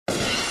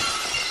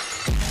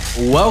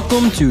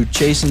Welcome to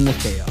Chasing the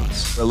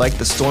Chaos. But like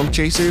the storm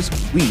chasers,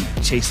 we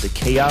chase the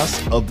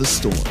chaos of the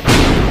storm.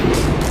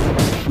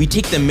 We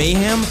take the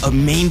mayhem of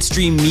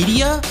mainstream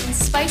media and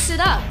spice it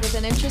up with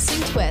an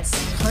interesting twist.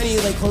 Honey,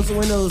 like, close the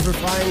windows, we're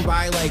flying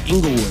by, like,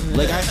 Inglewood.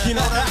 Like, you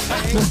know what I'm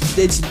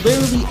saying? It's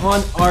literally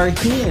on our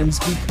hands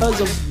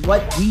because of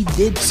what we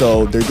did.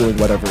 So they're doing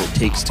whatever it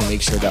takes to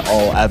make sure that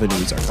all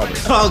avenues are covered.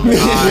 Oh,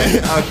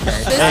 God.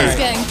 Okay. This is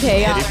getting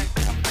chaotic.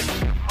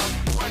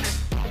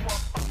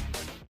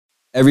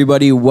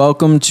 Everybody,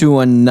 welcome to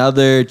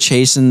another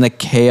Chasing the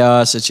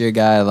Chaos. It's your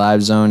guy,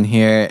 Live Zone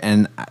here,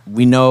 and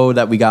we know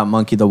that we got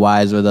Monkey the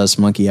Wise with us.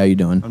 Monkey, how you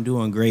doing? I'm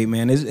doing great,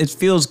 man. It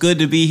feels good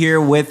to be here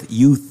with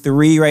you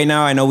three right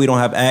now. I know we don't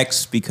have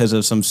X because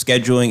of some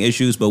scheduling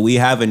issues, but we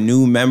have a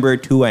new member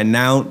to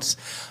announce.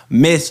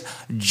 Miss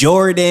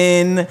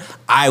Jordan.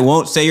 I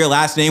won't say your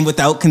last name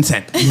without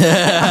consent.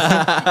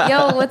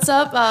 Yo, what's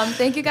up?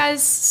 Thank you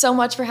guys so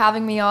much for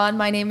having me on.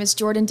 My name is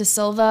Jordan Da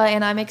Silva,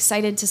 and I'm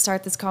excited to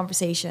start this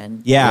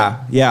conversation.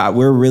 Yeah.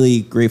 We're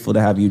really grateful to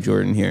have you,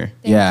 Jordan, here.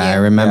 Thank you. I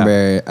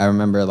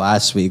remember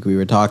last week we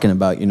were talking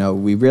about,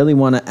 we really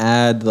want to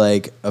add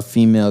like a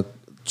female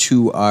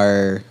to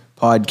our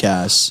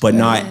podcast, But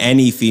not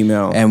any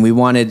female. and we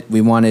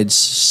wanted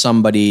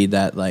somebody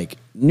that like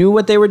knew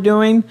what they were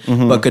doing,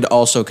 but could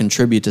also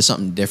contribute to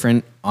something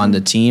different on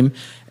the team.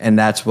 And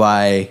that's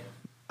why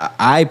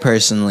I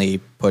personally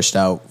pushed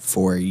out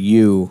for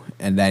you,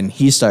 and then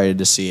he started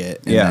to see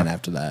it. And then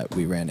after that,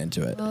 we ran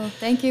into it. Well,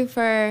 thank you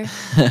for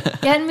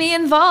getting me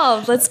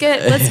involved. Let's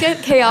get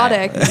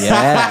chaotic.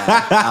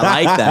 Yeah,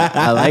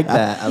 I like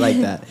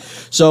that.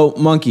 So,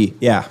 Monkey,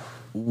 Yeah.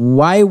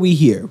 why are we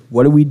here?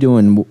 What are we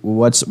doing?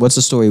 What's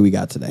the story we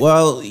got today?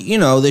 Well,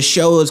 the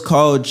show is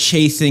called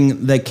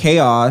Chasing the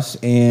Chaos,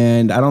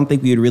 and I don't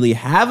think we would really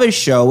have a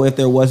show if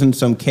there wasn't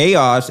some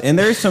chaos, and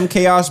there's some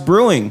chaos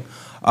brewing.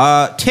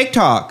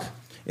 TikTok.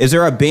 Is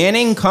there a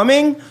banning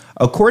coming?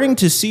 According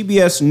to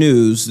CBS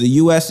News, the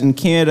U.S. and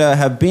Canada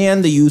have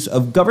banned the use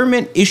of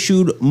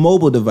government-issued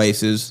mobile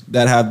devices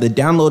that have the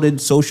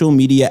downloaded social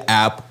media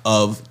app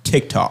of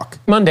TikTok.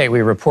 Monday,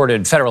 we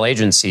reported federal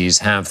agencies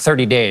have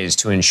 30 days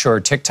to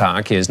ensure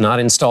TikTok is not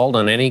installed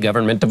on any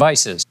government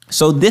devices.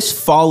 So this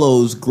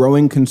follows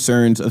growing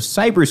concerns of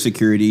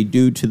cybersecurity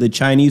due to the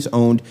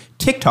Chinese-owned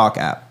TikTok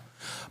app.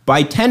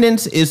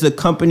 ByteDance is the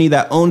company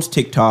that owns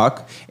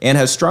TikTok and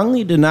has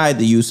strongly denied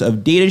the use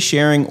of data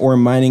sharing or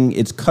mining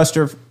its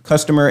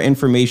customer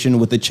information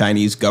with the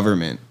Chinese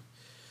government.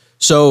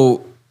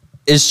 So,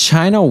 is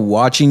China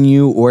watching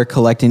you or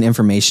collecting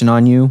information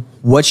on you?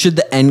 What should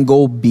the end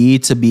goal be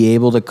to be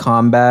able to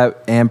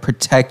combat and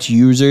protect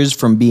users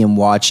from being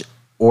watched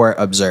or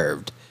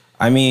observed?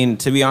 I mean,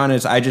 to be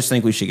honest, I just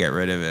think we should get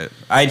rid of it.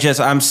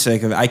 I'm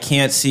sick of it. I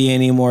can't see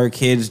any more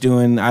kids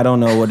doing, I don't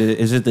know what it is.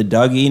 Is it the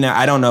Dougie now?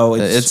 I don't know.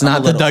 It's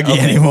not the Dougie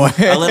anymore.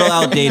 A little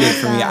outdated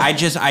for me. I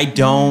guess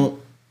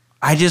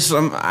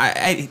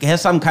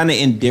I'm kind of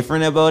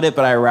indifferent about it,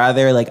 but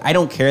I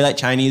don't care that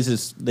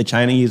the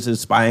Chinese is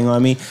spying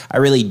on me. I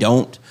really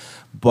don't.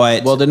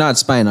 But Well, they're not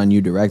spying on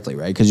you directly,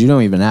 right? Because you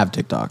don't even have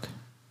TikTok.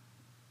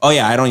 oh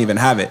yeah, I don't even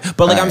have it.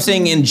 But I'm right.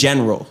 saying in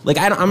general,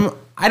 I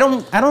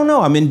don't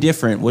know. I'm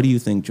indifferent. What do you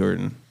think,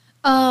 Jordan?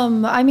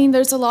 I mean,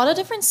 there's a lot of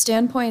different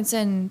standpoints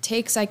and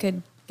takes I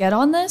could get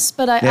on this,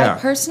 but I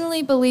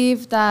personally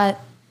believe that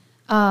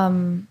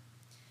I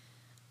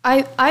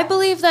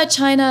believe that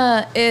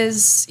China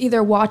is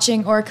either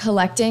watching or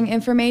collecting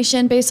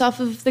information based off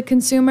of the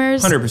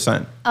consumers.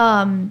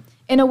 100%.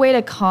 In a way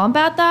to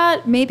combat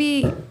that,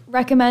 maybe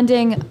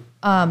recommending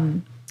a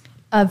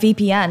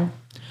VPN.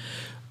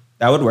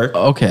 That would work.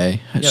 Okay.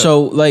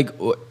 So,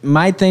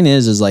 my thing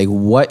is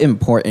what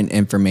important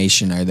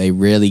information are they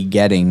really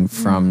getting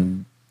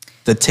from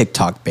the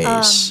TikTok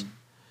base?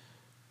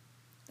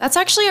 That's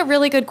actually a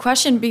really good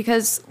question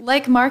because,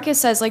 like Marcus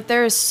says,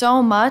 there is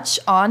so much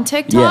on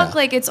TikTok.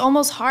 Yeah. It's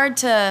almost hard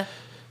to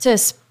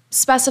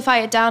specify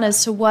it down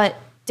as to what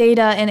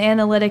data and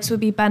analytics would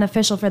be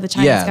beneficial for the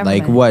Chinese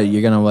government. What?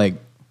 You're going to,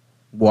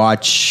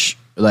 watch,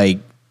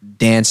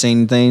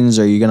 dancing things,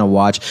 or you're gonna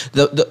watch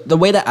the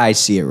way that I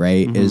see it,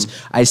 right, is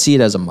I see it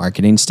as a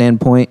marketing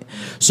standpoint.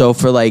 So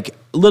for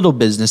little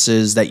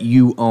businesses that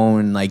you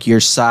own,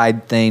 your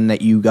side thing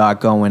that you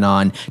got going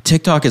on,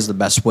 TikTok is the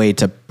best way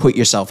to put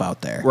yourself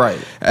out there. Right.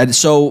 And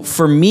so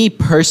for me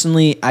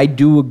personally, I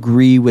do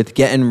agree with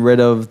getting rid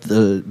of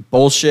the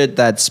bullshit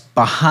that's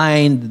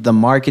behind the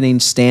marketing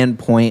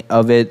standpoint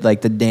of it,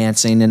 like the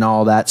dancing and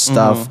all that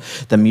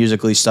stuff, the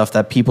Musical.ly stuff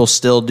that people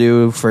still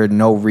do for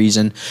no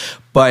reason.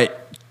 But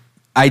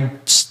I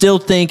still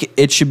think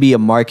it should be a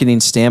marketing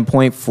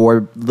standpoint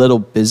for little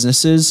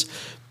businesses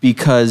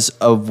because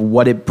of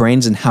what it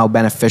brings and how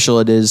beneficial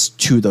it is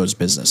to those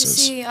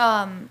businesses. See,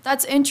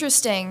 that's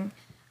interesting.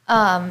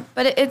 But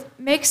it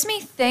makes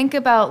me think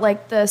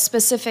about the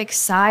specific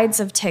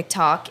sides of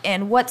TikTok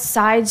and what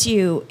sides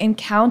you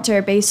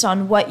encounter based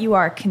on what you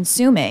are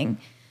consuming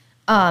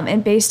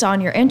and based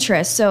on your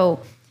interests. So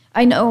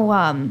I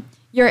know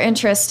you're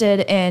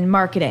interested in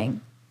marketing,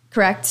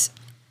 correct?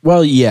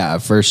 Well, yeah,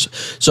 first.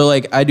 So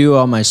like I do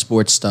all my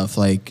sports stuff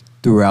like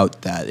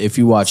throughout that. If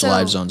you watch So,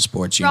 Live Zone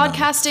Sports, you know.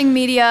 Broadcasting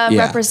media,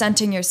 Yeah.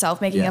 representing yourself,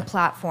 making Yeah. a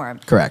platform.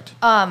 Correct.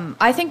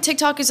 I think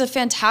TikTok is a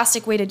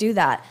fantastic way to do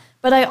that.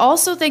 But I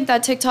also think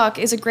that TikTok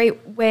is a great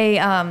way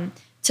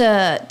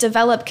to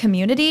develop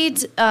community,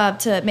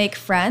 to make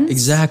friends.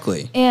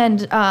 Exactly.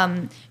 And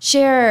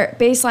share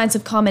baselines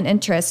of common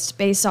interest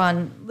based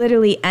on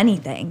literally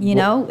anything. You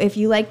know, if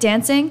you like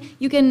dancing,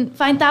 you can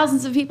find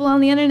thousands of people on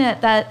the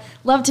internet that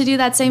love to do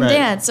that same Right.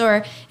 dance.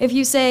 Or if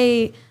you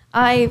say,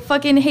 I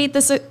fucking hate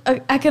this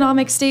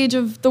economic stage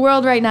of the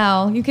world right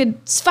now, you could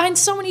find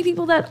so many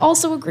people that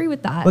also agree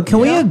with that. But can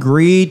we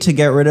agree to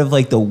get rid of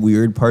like the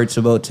weird parts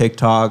about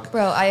TikTok?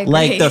 Bro, I agree.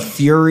 Like the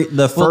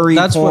furry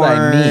that's porn what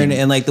I mean.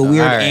 and like the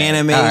weird All right,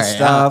 anime all right,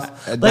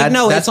 stuff.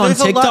 that's on there's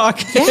a lot-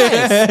 TikTok?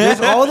 Yes,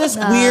 there's all this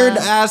weird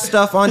ass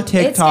stuff on It's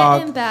TikTok.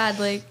 getting bad.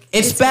 Like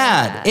It's getting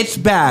bad. It's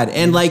bad.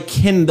 And like,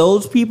 can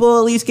those people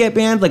at least get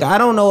banned? Like, I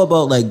don't know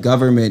about like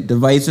government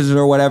devices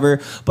or whatever,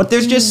 but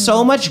there's just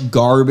so much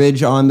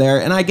garbage on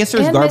there. And I guess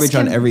there's And garbage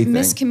on everything.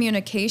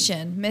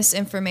 Miscommunication,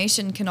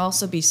 misinformation can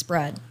also be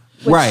spread.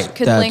 Right.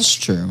 Could That's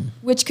true.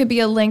 Which could be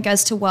a link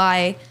as to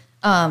why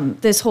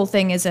this whole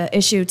thing is an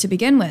issue to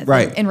begin with.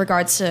 Right. In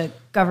regards to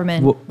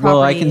government Well, I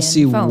property can and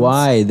see phones.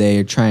 why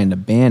they're trying to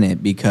ban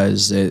it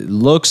because it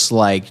looks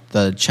like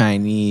the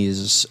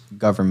Chinese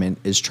government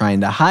is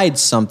trying to hide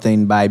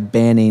something by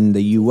banning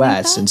the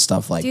U.S. and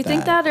stuff like that. Do you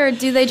think that, or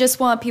do they just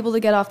want people to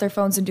get off their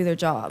phones and do their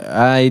job?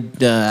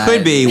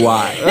 Could be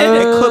why.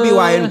 It could be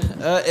why.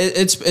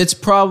 It's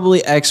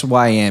probably X,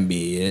 Y, and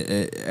B.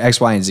 X,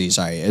 Y, and Z.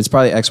 Sorry, it's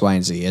probably X, Y,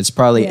 and Z. It's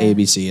probably Yeah.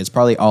 ABC. It's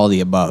probably all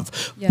the above.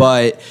 Yeah.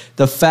 But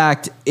the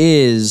fact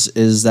is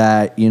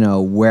that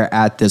we're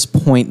at this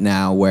point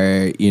now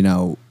where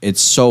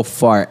it's so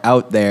far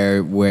out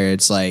there where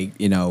it's like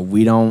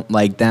we don't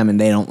like them and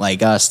they don't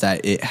like us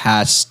that it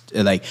has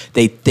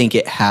they think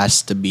it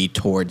has to be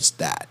towards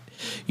that.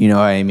 You know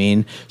what I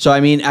mean? So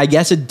I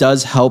guess it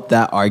does help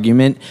that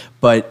argument,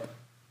 but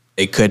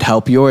it could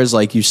help yours,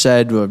 like you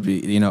said.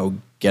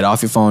 Get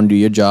off your phone, do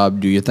your job,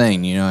 do your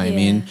thing. You know what I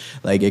mean?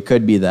 Like it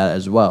could be that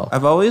as well.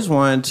 I've always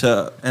wanted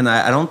to, and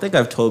I don't think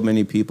I've told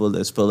many people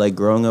this, but like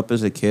growing up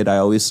as a kid, I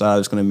always thought I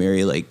was going to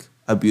marry like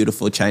a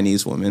beautiful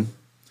Chinese woman.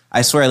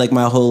 I swear, like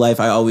my whole life,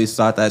 I always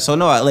thought that. So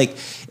no, like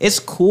it's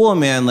cool,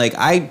 man. Like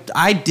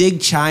I dig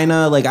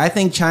China. Like I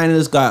think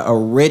China's got a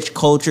rich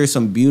culture,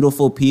 some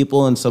beautiful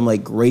people, and some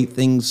like great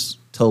things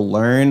to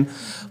learn.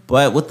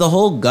 But with the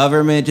whole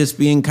government just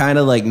being kind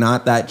of like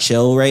not that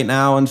chill right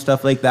now and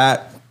stuff like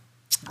that,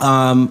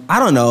 I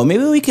don't know.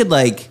 Maybe we could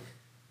like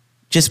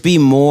just be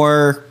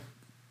more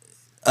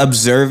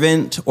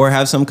observant or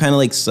have some kind of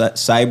like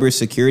cyber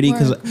security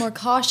More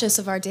cautious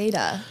of our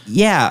data.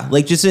 yeah,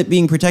 like just it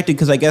being protected,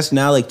 because I guess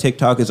now like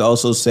TikTok is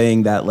also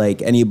saying that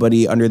like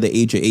anybody under the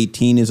age of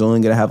 18 is only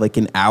going to have like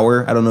an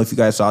hour. I don't know if you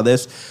guys saw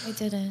this. I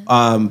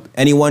didn't.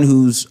 Anyone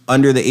who's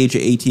under the age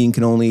of 18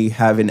 can only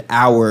have an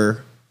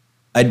hour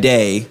a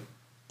day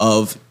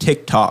of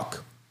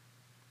TikTok.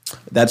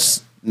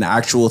 That's an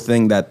actual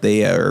thing that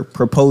they are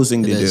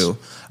proposing to do.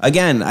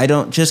 Again, I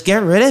don't, just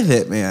get rid of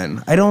it,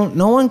 man.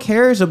 No one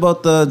cares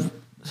about the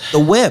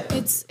whip.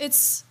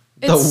 It's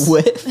The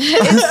whip.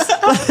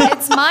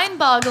 it's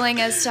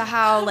mind-boggling as to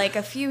how like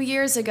a few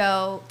years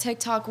ago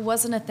TikTok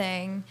wasn't a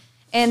thing,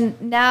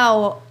 and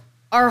now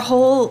our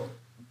whole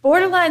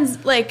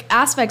borderlines like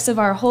aspects of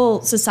our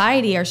whole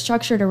society are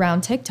structured around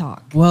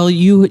TikTok. Well,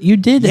 you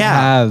did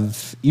Yeah.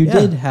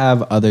 did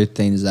have other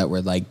things that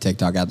were like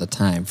TikTok at the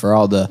time for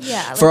all the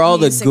Yeah, for like all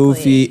the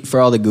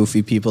Musical.ly.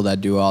 goofy people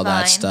that do all that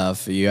Vine.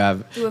 stuff. You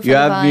have Do it for the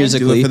Vine.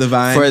 Musical.ly Do it for the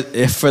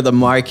Vine. for the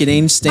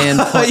marketing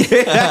standpoint.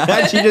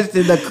 She just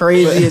did the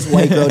craziest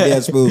white girl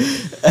dance move.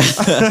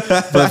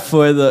 But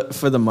for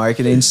the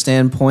marketing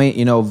standpoint,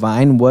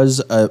 Vine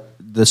was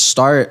the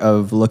start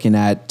of looking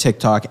at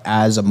TikTok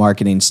as a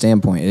marketing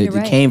standpoint. It You're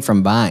right. came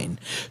from Vine.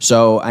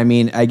 So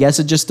I guess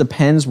it just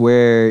depends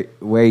where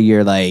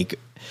you're like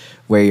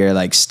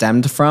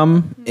stemmed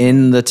from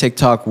in the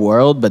TikTok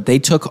world. But they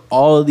took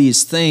all of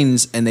these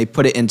things and they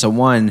put it into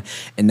one,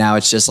 and now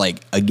it's just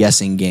like a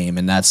guessing game,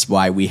 and that's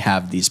why we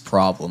have these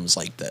problems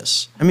like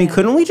this. I mean,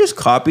 couldn't we just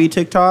copy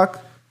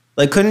TikTok?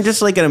 Like, couldn't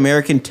just like an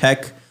American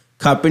tech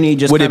company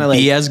just Would it kind of like...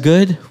 be as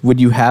good? Would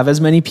you have as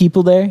many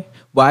people there?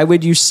 Why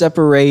would you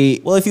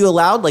separate? Well, if you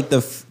allowed like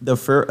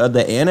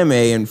the anime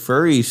and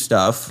furry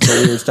stuff,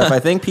 the weird stuff, I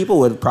think people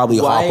would probably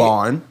hop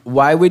on.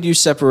 Why would you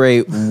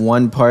separate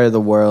one part of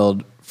the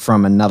world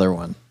from another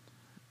one?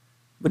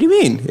 What do you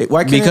mean?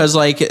 Why can't Because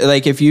like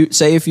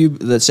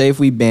if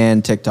we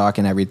ban TikTok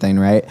and everything,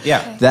 right?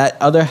 Yeah. That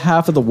other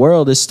half of the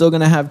world is still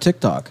gonna have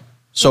TikTok.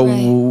 So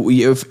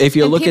Right. if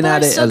you're And looking people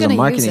at are it still as a gonna use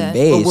marketing it.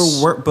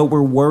 base, but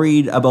we're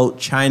worried about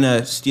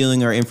China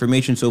stealing our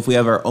information. So if we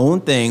have our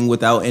own thing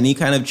without any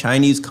kind of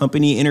Chinese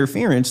company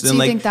interference, Do then you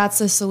like think that's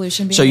the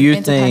solution? Being So an you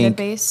independent think-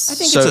 base? I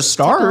think So- it's a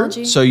start.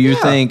 Technology.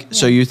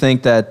 so you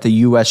think that the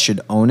U.S.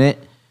 should own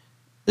it?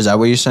 Is that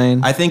what you're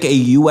saying? I think a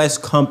U.S.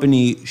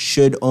 company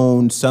should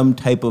own some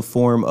type of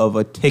form of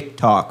a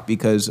TikTok,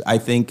 because I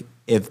think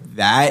If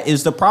that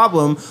is the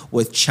problem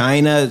with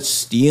China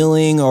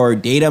stealing or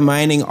data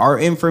mining our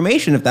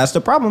information, if that's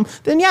the problem,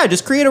 then yeah,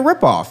 just create a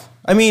ripoff.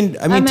 I mean,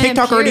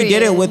 TikTok already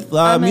did it with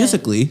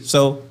Musical.ly,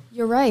 so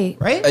you're right.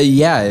 Right?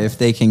 Yeah, if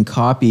they can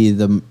copy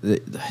the And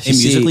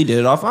Musical.ly did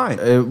it all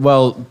fine.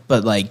 well,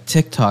 but like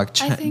TikTok,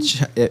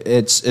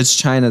 it's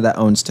China that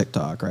owns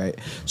TikTok, right?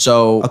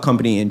 So A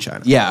company in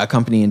China. yeah, a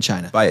company in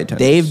China. By attendance.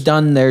 They've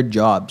done their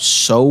job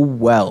so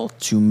well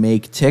to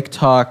make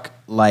TikTok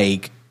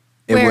like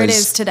Where it was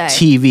is today.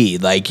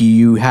 TV. Like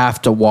you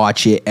have to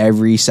watch it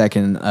every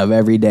second of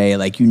every day.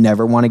 Like you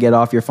never want to get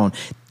off your phone.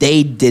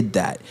 They did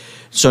that.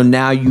 So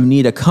now you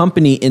need a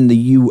company in the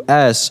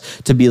US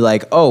to be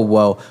like, oh,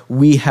 well,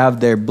 we have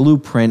their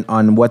blueprint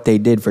on what they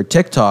did for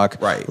TikTok.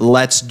 Right.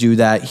 Let's do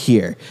that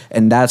here.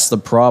 And that's the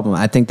problem.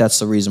 I think that's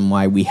the reason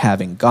why we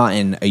haven't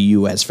gotten a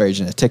US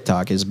version of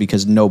TikTok is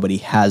because nobody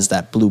has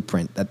that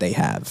blueprint that they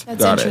have.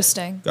 That's Got it.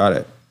 interesting. Got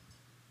it.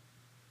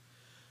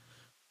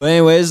 But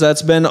anyways,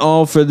 that's been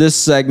all for this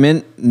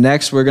segment.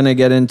 Next, we're going to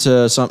get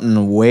into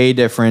something way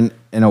different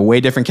in a way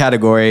different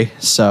category.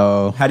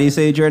 So How do you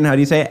say it, Jordan? How do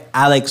you say it?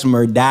 Alex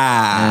Murda.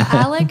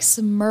 Alex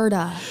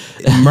Murda.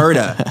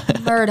 Murda.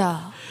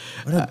 Murda.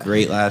 What a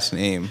great last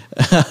name.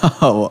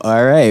 oh,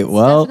 all right.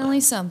 Well,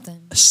 Definitely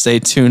something. stay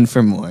tuned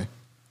for more.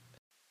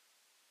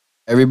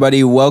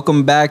 Everybody,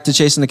 welcome back to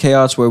Chasing the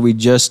Chaos, where we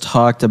just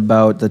talked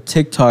about the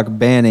TikTok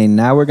banning.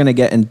 Now we're going to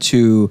get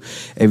into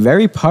a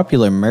very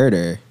popular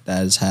murder that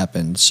has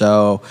happened.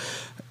 So,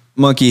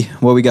 Monkey,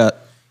 what we got?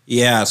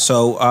 Yeah,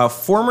 so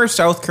former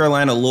South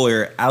Carolina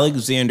lawyer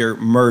Alexander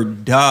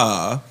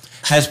Murdaugh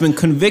has been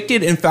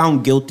convicted and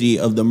found guilty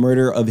of the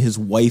murder of his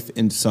wife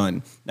and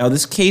son. Now,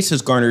 this case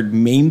has garnered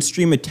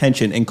mainstream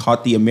attention and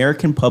caught the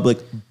American public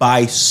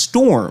by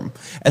storm,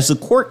 as the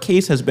court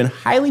case has been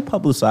highly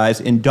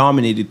publicized and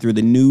dominated through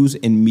the news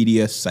and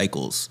media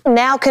cycles.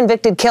 Now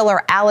convicted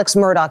killer Alex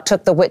Murdaugh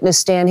took the witness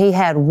stand. He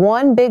had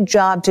one big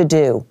job to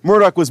do.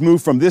 Murdaugh was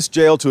moved from this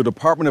jail to a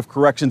Department of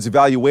Corrections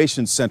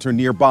evaluation center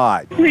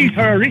nearby. Please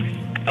hurry.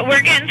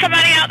 We're getting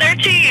somebody out there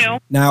to you.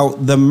 Now,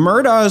 the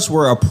Murdaughs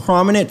were a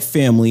prominent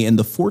family in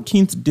the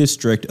 14th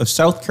District of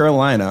South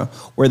Carolina,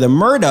 where the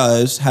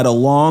Murdaughs had a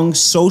long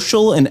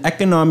social and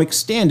economic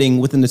standing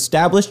with an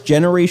established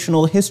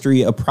generational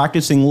history of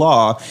practicing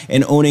law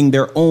and owning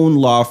their own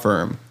law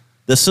firm.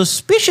 The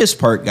suspicious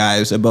part,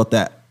 guys, about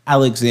that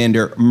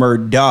Alexander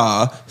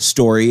Murdaugh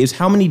story is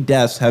how many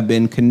deaths have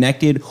been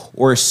connected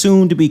or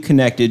soon to be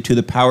connected to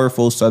the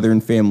powerful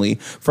Southern family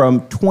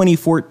from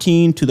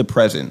 2014 to the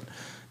present.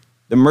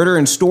 The murder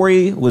and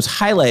story was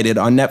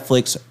highlighted on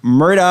Netflix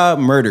Murdaugh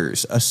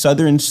Murders, a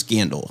Southern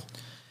Scandal.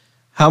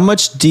 How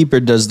much deeper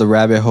does the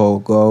rabbit hole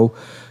go?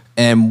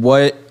 And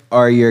what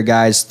are your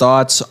guys'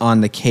 thoughts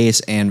on the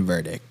case and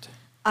verdict?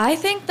 I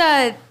think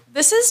that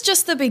this is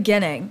just the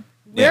beginning.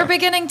 Yeah. We're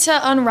beginning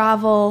to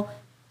unravel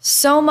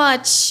so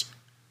much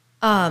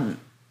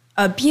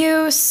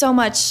abuse, so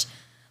much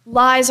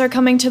lies are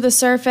coming to the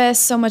surface,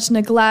 so much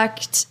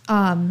neglect,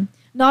 not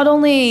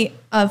only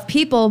of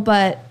people,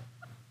 but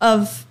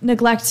of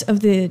neglect of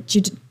the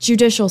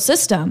judicial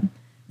system.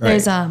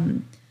 Right.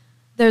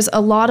 There's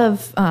a lot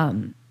of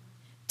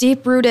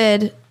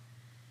deep-rooted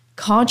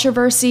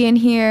controversy in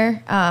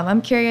here.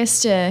 I'm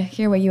curious to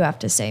hear what you have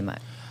to say, Mike.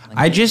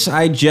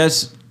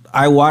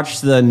 I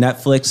watched the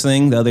Netflix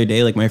thing the other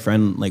day. Like my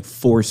friend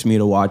forced me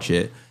to watch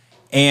it,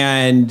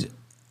 and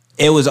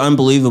it was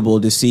unbelievable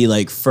to see.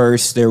 Like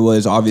first, there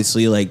was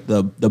obviously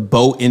the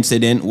boat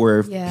incident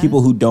where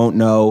people who don't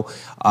know,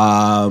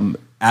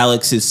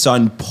 Alex's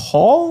son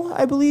Paul,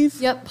 I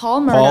believe. Yep,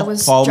 Paul Murdaugh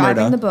was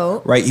driving Murdaugh. the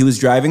boat. Right, he was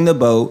driving the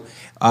boat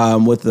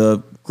with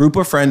a group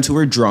of friends who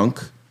were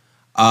drunk,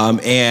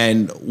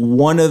 and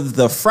one of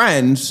the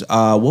friends,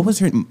 what was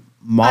her name?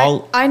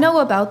 I know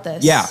about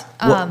this. Yeah.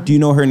 Do you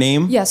know her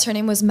name? Yes, her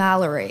name was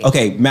Mallory.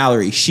 Okay,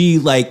 Mallory. She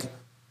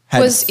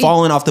had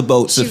fallen off the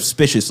boat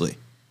suspiciously.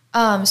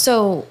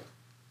 So,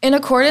 in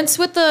accordance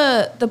with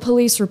the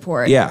police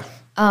report, Yeah.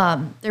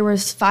 there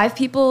was 5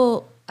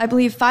 people, I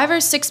believe 5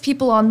 or 6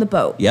 people on the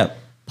boat. Yep.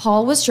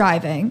 Paul was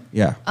driving.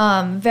 Yeah.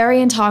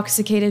 Very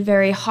intoxicated,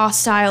 very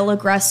hostile,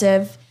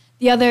 aggressive.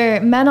 The other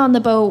men on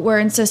the boat were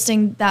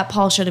insisting that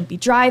Paul shouldn't be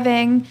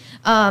driving,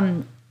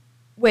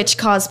 which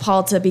caused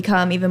Paul to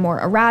become even more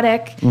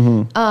erratic,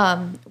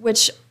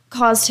 which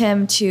caused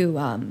him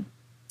to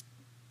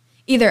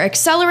either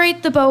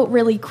accelerate the boat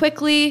really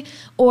quickly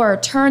or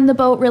turn the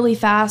boat really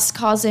fast,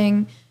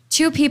 causing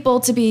 2 people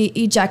to be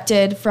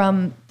ejected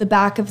from the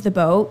back of the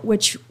boat,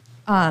 which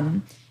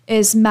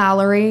is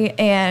Mallory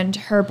and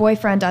her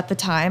boyfriend at the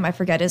time. I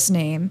forget his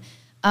name.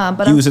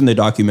 But he was in the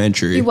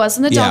documentary. He was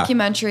in the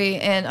documentary.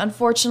 And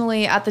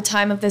unfortunately, at the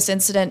time of this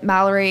incident,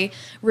 Mallory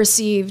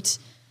received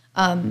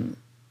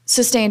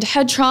sustained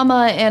head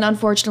trauma and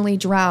unfortunately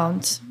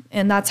drowned.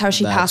 And that's how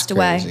she passed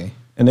away.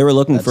 And they were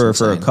looking for her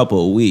for a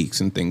couple of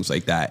weeks and things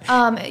like that.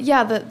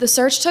 The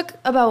search took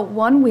about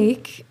 1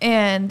 week,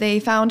 and they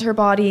found her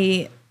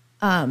body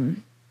 100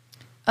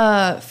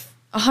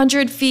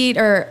 feet,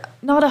 or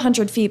not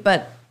 100 feet,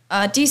 but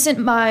decent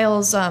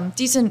miles,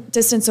 decent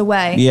distance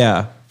away.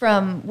 Yeah.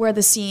 from where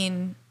the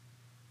scene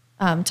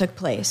took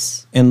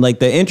place. And like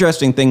the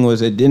interesting thing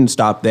was it didn't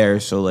stop there.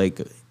 So like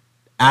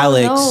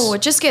Alex. No,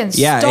 it just getting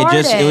yeah,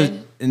 started. it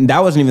was, and that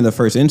wasn't even the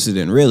first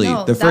incident, really.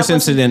 No, the that first wasn't-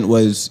 incident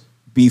was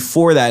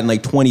before that in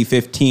like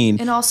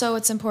 2015. And also,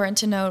 it's important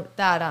to note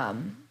that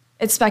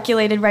it's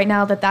speculated right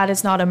now that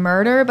is not a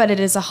murder, but it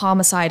is a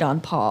homicide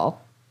on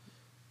Paul.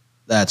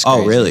 That's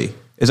crazy. Oh, really?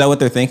 Is that what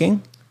they're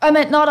thinking? I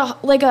meant not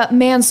a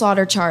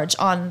manslaughter charge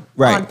on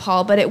Right.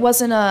 Paul, but it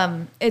wasn't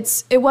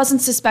it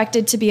wasn't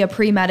suspected to be a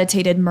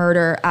premeditated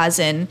murder as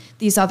in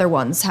these other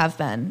ones have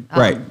been.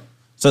 Right.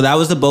 So that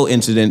was the boat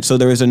incident. So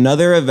there was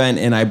another event,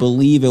 and I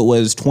believe it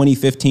was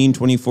 2015,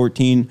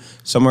 2014,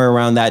 somewhere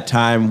around that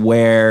time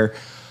where,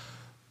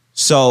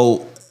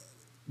 so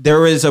there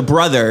was a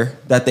brother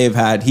that they've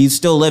had. He's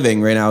still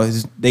living right now.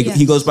 Yes.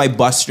 He goes by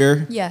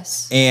Buster.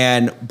 Yes.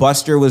 And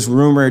Buster was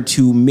rumored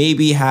to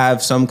maybe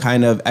have some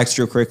kind of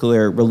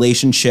extracurricular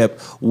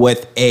relationship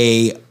with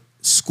a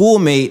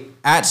schoolmate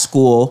at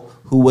school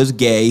who was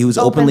gay. He was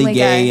openly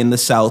gay in the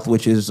South,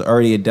 which is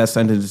already a death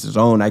sentence of his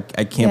own. I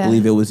can't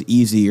believe it was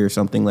easy or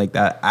something like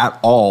that at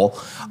all.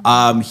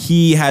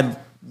 He had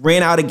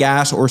ran out of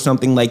gas or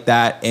something like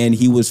that, and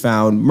he was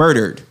found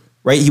murdered,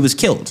 right? He was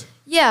killed.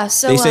 Yeah,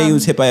 so They say he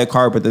was hit by a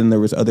car, but then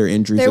there was other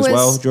injuries as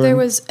well, Jordan? There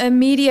was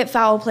immediate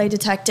foul play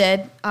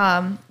detected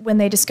when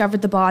they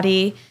discovered the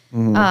body.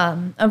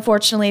 Mm-hmm.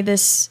 Unfortunately,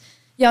 this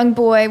young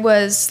boy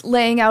was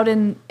laying out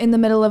in the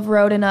middle of the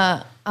road in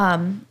a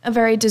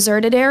very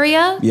deserted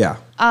area. Yeah.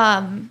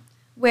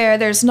 Where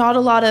there's not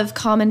a lot of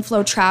common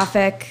flow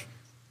traffic.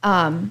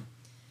 You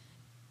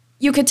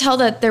could tell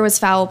that there was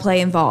foul play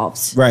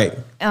involved. Right.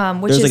 Which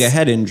There's is like a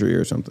head injury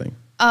or something.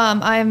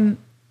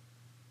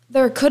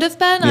 There could have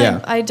been.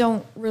 Yeah. I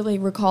don't really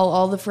recall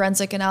all the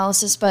forensic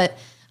analysis, but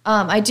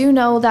I do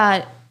know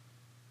that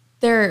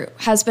there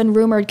has been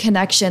rumored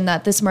connection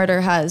that this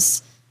murder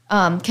has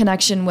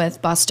connection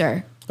with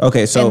Buster.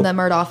 Okay, so in the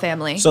Murdaugh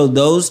family. So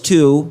those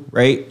two,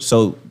 right?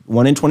 So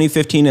one in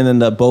 2015, and then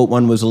the boat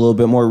one was a little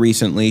bit more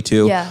recently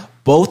too. Yeah.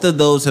 Both of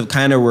those have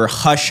kind of were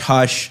hush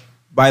hush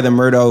by the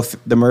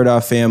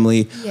Murdaugh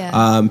family.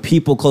 Yeah.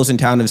 People close in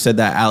town have said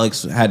that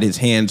Alex had his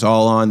hands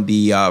all on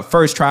the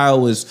first trial.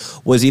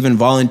 Was even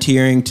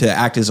volunteering to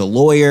act as a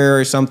lawyer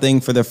or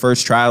something for the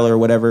first trial or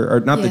whatever,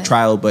 or not the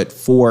trial, but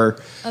for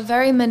a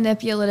very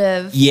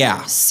manipulative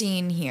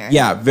scene here.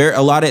 Yeah,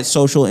 a lot of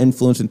social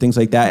influence and things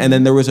like that. And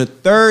then there was a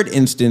third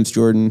instance,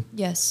 Jordan.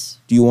 Yes.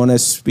 Do you want to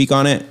speak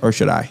on it, or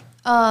should I?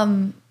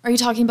 Are you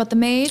talking about the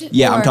maid?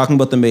 Yeah, I'm Or- talking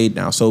about the maid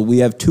now. So we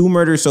have 2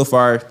 murders so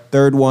far.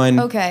 Third one.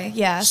 Okay,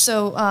 yeah.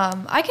 So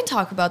I can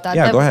talk about that.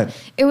 Yeah, go ahead.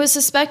 It was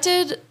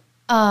suspected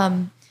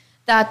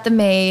that the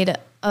maid,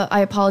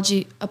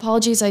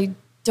 apologies, I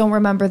don't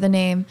remember the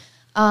name,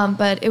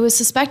 but it was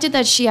suspected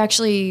that she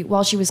actually,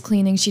 while she was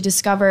cleaning, she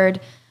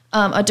discovered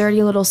a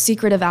dirty little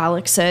secret of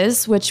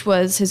Alex's, which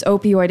was his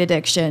opioid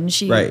addiction.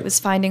 She was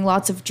finding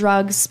lots of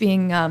drugs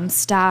being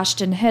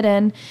stashed and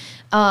hidden,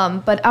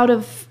 but out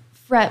of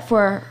threat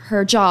for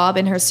her job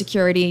and her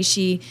security,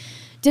 she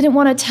didn't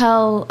want to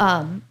tell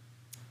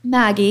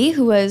Maggie,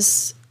 who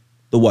was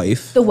the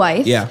wife.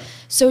 Yeah.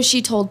 So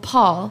she told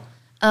Paul,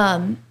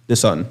 The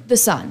son. the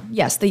son,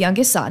 yes, the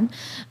youngest son,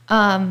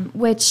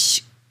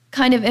 which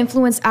kind of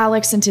influenced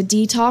Alex into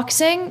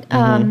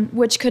detoxing,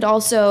 which could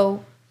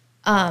also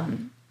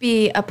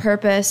be a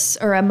purpose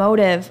or a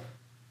motive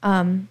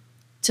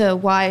to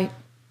why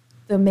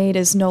the maid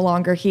is no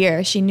longer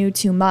here. She knew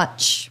too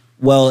much.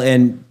 Well,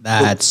 and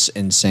that's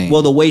insane.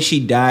 Well, the way she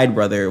died,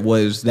 brother,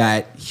 was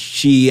that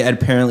she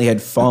apparently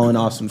had fallen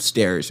off some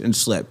stairs and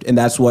slipped. And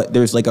that's what,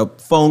 there's like a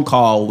phone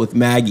call with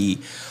Maggie,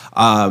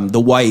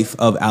 the wife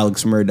of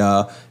Alex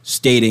Murdaugh,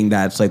 stating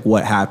that's like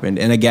what happened.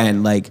 And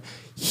again, like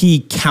he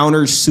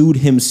countersued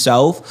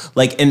himself.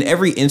 Like in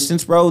every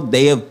instance, bro,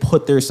 they have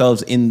put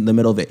themselves in the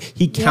middle of it.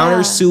 He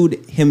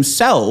countersued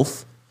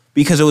himself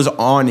because it was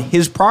on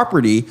his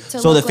property.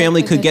 So the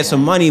family could get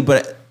some money,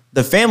 but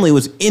the family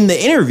was in the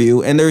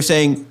interview and they're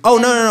saying, oh,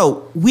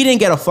 no, we didn't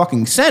get a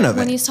fucking cent of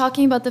When it. he's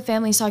talking about the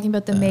family, he's talking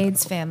about the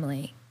maid's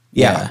family.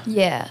 Yeah.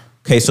 Yeah.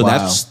 Okay, so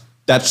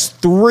that's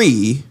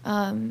 3.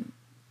 And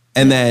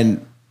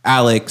then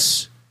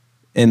Alex,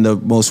 in the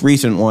most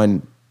recent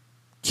one,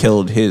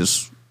 killed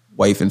his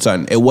wife and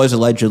son. It was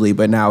allegedly,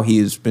 but now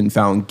he's been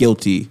found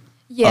guilty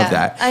of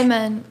that. I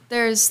mean,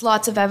 there's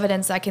lots of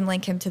evidence that can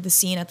link him to the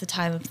scene at the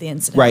time of the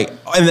incident. Right.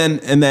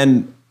 And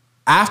then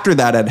after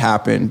that had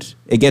happened,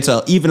 it gets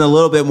even a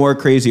little bit more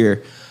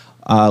crazier,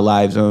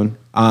 Live Zone.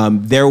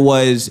 There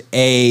was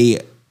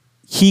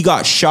he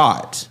got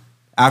shot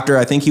after,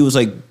 I think he was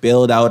like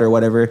bailed out or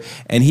whatever,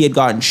 and he had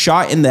gotten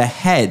shot in the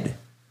head,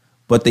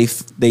 but they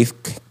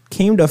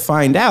came to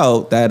find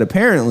out that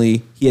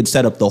apparently he had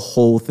set up the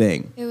whole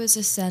thing. It was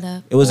a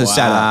setup. It was a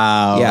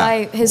setup. Yeah.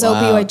 By his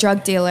opioid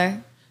drug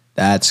dealer.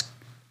 That's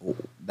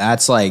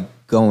like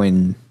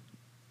going...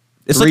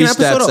 It's 3 like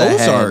an episode steps of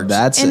ahead. Ozarks.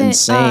 That's And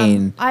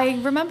insane. I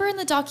remember in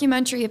the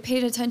documentary, it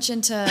paid attention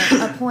to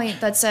a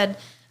point that said,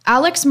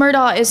 Alex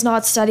Murdaugh is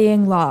not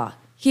studying law.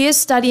 He is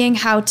studying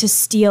how to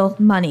steal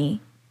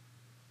money.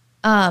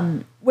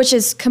 which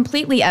is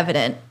completely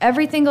evident.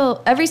 Every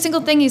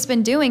single thing he's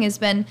been doing has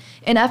been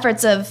in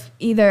efforts of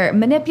either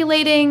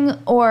manipulating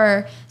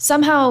or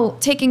somehow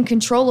taking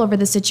control over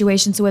the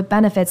situation so it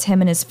benefits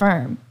him and his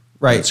firm.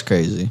 Right. It's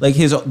crazy. Like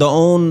the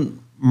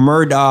own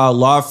Murdaugh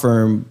law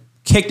firm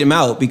kicked him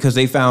out because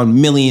they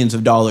found millions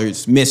of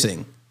dollars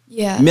missing.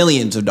 Yeah.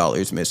 Millions of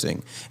dollars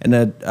missing. And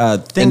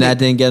that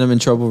didn't get him in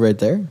trouble right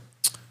there?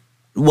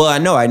 Well,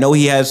 I know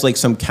he has like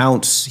some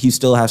counts he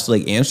still has to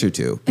like answer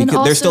to because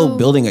And they're still also,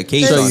 building a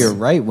case. So on you're it.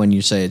 right when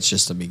you say it's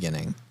just the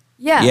beginning.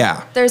 Yeah.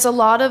 Yeah. There's a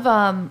lot of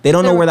They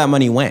don't know where that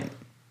money went.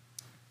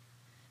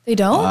 They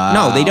don't?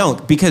 No, they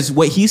don't. Because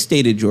what he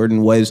stated,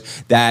 Jordan, was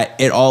that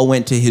it all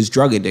went to his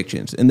drug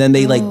addictions. And then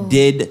they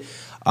did,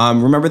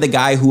 remember the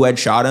guy who had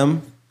shot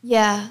him?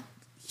 Yeah.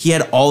 He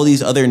had all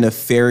these other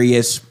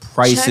nefarious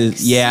prices.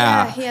 Checks.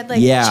 Yeah. He had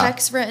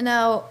checks written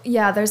out.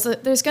 Yeah,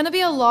 there's going to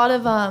be a lot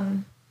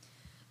of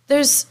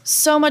there's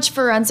so much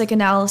forensic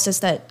analysis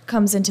that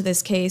comes into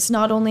this case,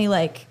 not only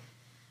like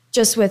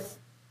just with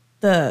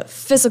the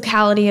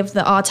physicality of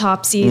the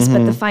autopsies,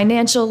 but the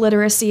financial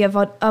literacy of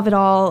it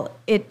all.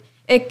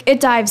 It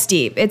dives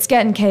deep. It's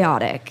getting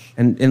chaotic.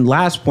 And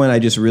last point I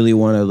just really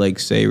want to like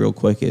say real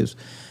quick is,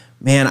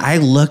 man, I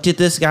looked at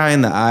this guy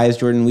in the eyes,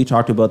 Jordan. We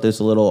talked about this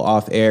a little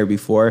off air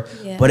before,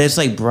 but it's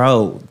like,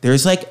 bro,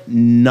 there's like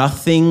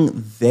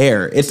nothing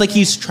there. It's like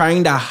he's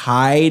trying to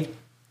hide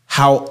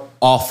how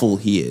awful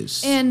he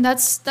is. And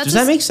that's Does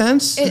that make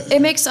sense?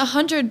 It makes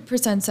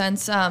 100%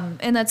 sense.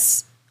 And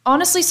that's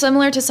honestly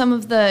similar to some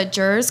of the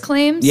jurors'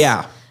 claims.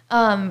 Yeah.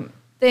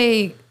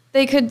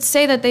 They could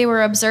say that they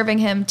were observing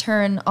him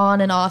turn on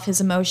and off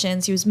his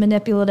emotions. He was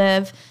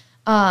manipulative.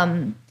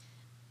 And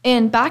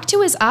back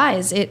to his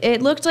eyes,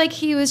 it looked like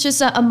he was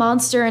just a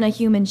monster in a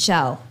human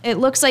shell. It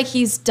looks like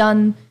he's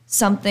done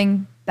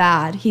something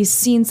bad. He's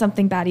seen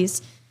something bad.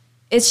 It's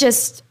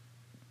just,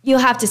 you'll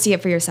have to see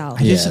it for yourself.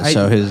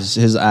 So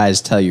his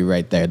eyes tell you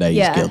right there that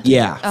he's guilty.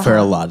 Yeah. For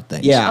a lot of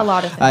things. Yeah. A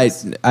lot of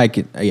things.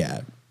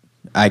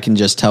 I can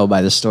just tell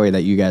by the story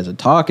that you guys are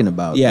talking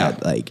about. Yeah.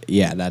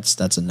 That,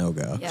 that's a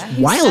no-go. Yeah, he's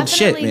Wild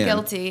shit, definitely man.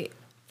 guilty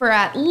for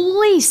at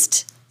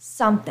least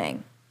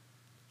something.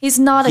 He's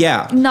not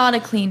a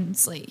clean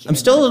slate. I'm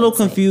still a little I'd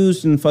say.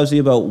 confused and fuzzy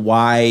about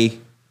why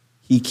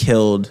he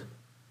killed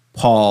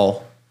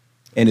Paul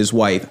and his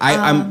wife.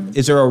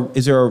 Is there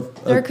a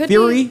There could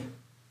theory? be.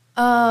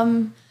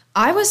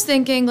 I was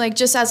thinking, like,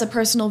 just as a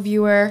personal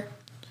viewer,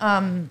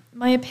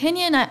 my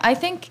opinion, I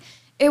think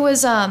it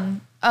was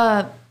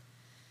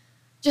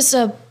just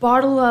a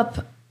bottle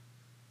up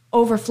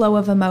overflow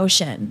of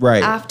emotion.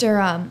 Right.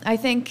 After, I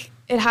think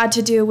it had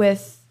to do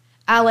with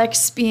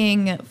Alex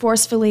being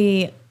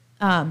forcefully,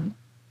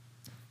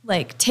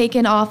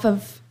 taken off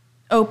of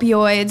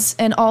opioids,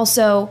 and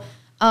also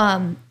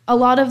a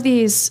lot of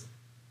these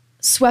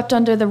swept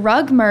under the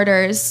rug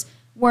murders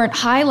weren't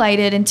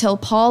highlighted until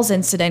Paul's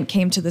incident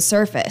came to the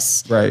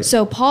surface. Right.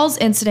 So Paul's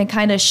incident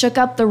kind of shook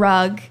up the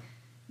rug,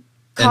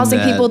 causing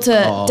that people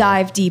to all-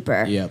 dive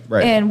deeper. Yep.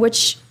 Right. And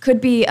which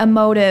could be a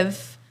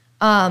motive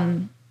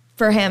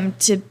for him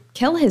to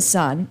kill his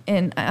son.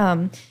 And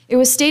it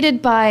was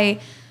stated by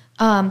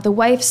the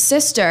wife's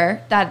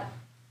sister that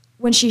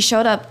when she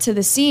showed up to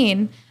the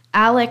scene,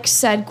 Alex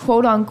said,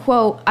 quote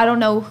unquote, "I don't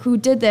know who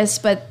did this,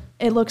 but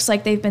it looks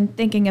like they've been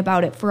thinking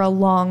about it for a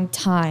long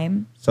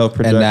time."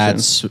 Self-projection.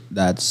 And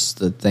that's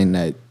the thing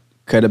that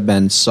could have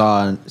been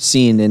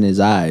seen in his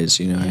eyes.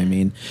 You know what I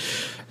mean?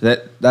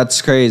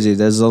 That's crazy.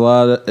 There's a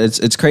lot of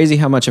it's crazy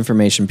how much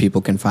information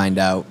people can find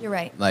out. You're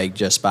right. Like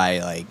just by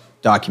like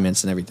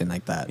documents and everything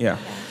like that. Yeah.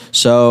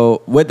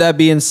 So with that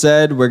being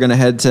said, we're gonna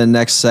head to the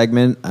next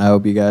segment. I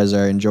hope you guys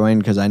are enjoying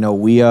because I know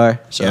we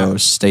are. So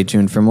stay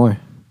tuned for more.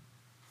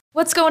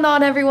 What's going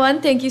on,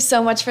 everyone? Thank you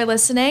so much for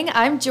listening.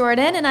 I'm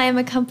Jordan, and I am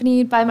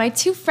accompanied by my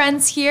two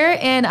friends here,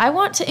 and I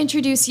want to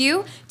introduce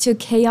you to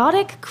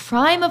Chaotic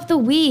Crime of the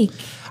Week.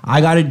 I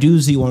got a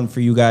doozy one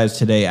for you guys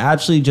today.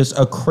 Actually, just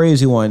a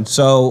crazy one.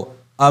 So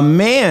a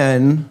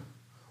man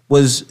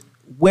was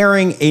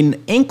wearing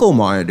an ankle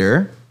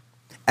monitor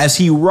as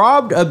he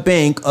robbed a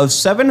bank of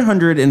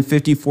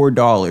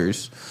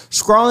 $754,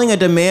 scrawling a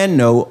demand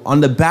note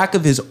on the back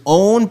of his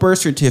own birth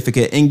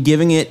certificate and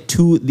giving it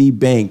to the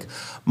bank.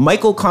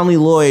 Michael Conley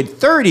Lloyd,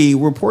 30,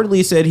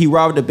 reportedly said he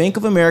robbed a Bank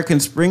of America in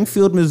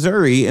Springfield,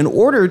 Missouri in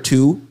order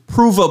to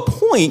prove a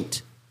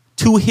point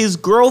to his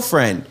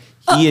girlfriend.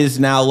 He is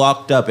now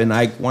locked up, and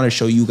I want to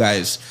show you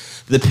guys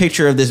the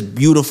picture of this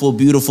beautiful,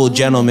 beautiful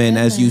gentleman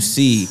as you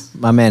see.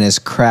 My man is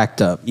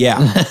cracked up. Yeah.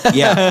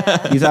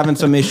 He's having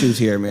some issues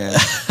here, man.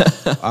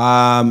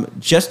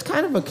 Just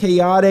kind of a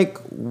chaotic,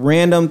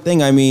 random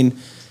thing. I mean,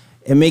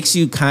 it makes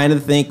you kind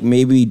of think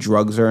maybe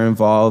drugs are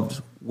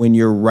involved when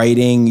you're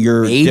writing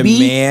your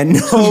demand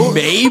note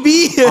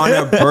on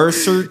a birth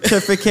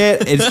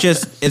certificate.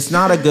 It's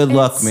not a good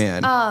look,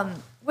 man.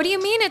 What do you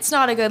mean it's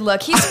not a good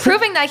look? He's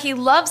proving that he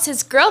loves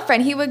his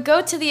girlfriend. He would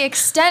go to the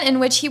extent in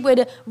which he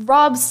would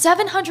rob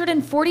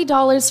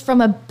 $740 from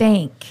a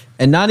bank.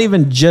 And not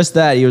even just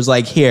that. He was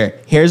like,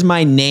 here's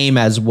my name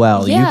as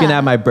well. You Yeah, can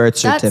have my birth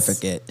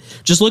certificate.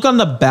 Just look on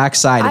the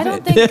backside I of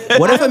don't it. think.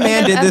 What I if a don't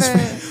man think did I've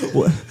this?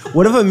 ever-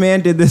 What if a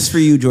man did this for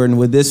you, Jordan?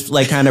 Would this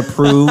like kind of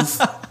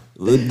prove?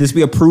 Would this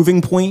be a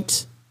proving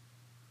point?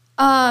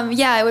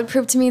 Yeah, it would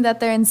prove to me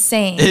that they're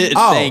insane.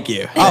 Thank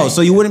you. Oh,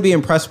 so you wouldn't be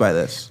impressed by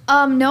this?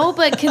 No,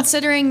 but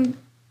considering,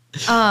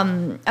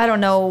 I don't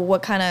know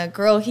what kind of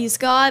girl he's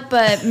got,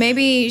 but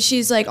maybe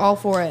she's like all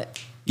for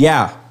it.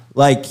 Yeah,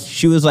 like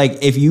she was like,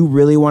 if you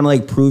really want to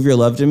like prove your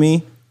love to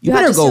me, you have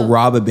better to go steal-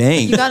 rob a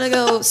bank. You gotta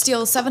go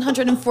steal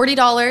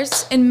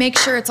 $740 and make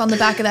sure it's on the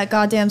back of that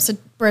goddamn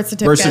birth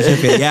certificate. Birth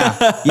certificate.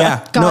 Yeah.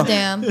 No,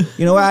 Goddamn.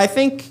 you know what? I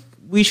think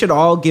we should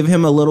all give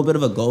him a little bit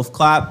of a golf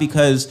clap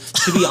because,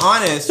 to be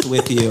honest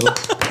with you,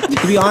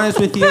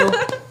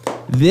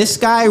 this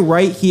guy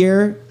right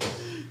here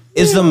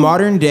is the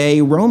modern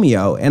day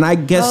Romeo, and I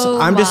guess Oh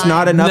I'm just my.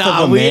 not enough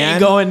of a we man. ain't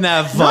going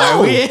that far.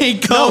 No. We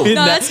ain't going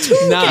No, that. that's too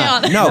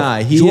chaotic. No,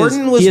 he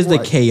Jordan was he is the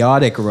what?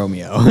 chaotic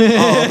Romeo. Oh,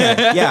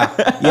 okay.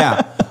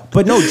 Yeah.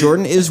 But no,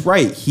 Jordan is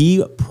right.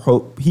 He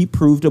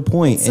proved a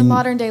point. It's a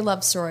modern day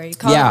love story.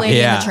 Call Yeah. it Lady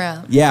Yeah. and the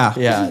Tramp. Yeah.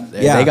 yeah,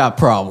 Yeah. they got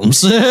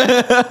problems.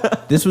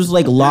 This was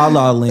like La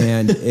La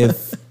Land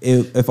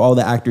if all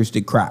the actors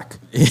did crack.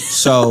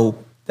 So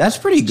that's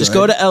pretty good. Just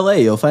go to LA.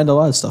 You'll find a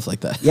lot of stuff like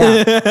that.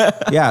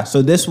 Yeah.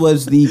 So this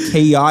was the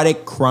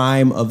chaotic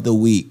crime of the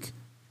week.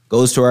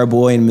 Goes to our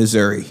boy in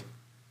Missouri.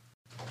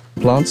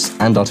 Plants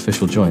and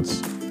artificial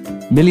joints.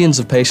 Millions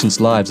of patients'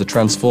 lives are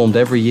transformed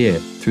every year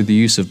through the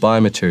use of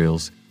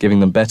biomaterials, giving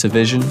them better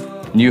vision,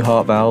 new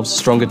heart valves,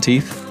 stronger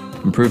teeth,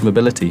 improved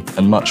mobility,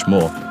 and much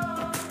more.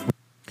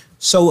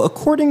 So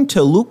according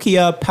to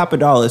Lucia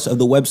Papadopoulos of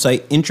the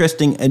website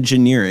Interesting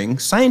Engineering,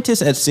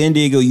 scientists at San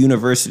Diego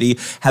University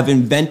have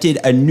invented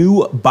a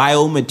new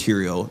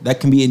biomaterial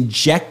that can be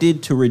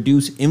injected to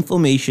reduce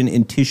inflammation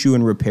in tissue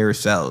and repair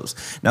cells.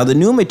 Now, the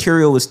new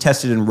material was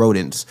tested in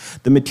rodents.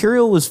 The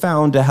material was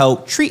found to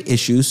help treat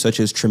issues such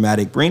as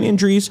traumatic brain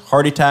injuries,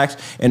 heart attacks,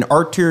 and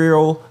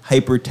arterial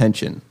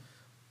hypertension.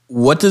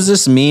 What does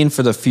this mean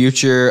for the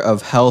future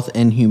of health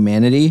and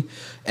humanity?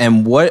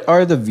 And what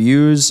are the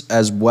views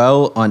as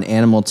well on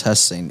animal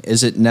testing?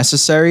 Is it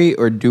necessary,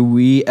 or do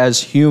we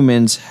as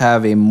humans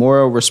have a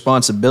moral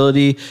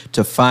responsibility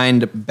to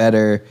find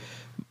better,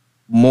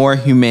 more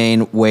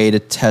humane way to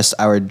test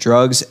our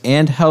drugs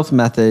and health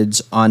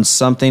methods on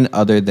something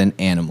other than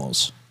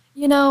animals?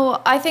 You know,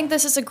 I think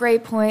this is a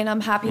great point.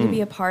 I'm happy to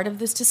be a part of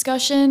this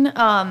discussion.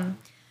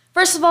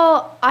 First of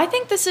all, I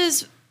think this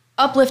is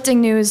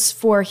uplifting news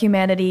for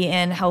humanity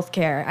and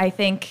healthcare. I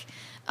think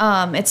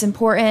it's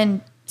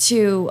important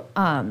to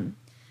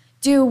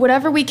do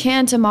whatever we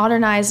can to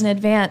modernize and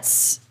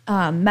advance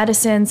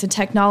medicines and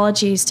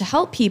technologies to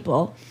help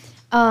people.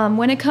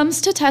 When it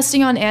comes to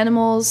testing on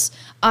animals,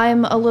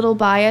 I'm a little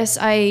biased.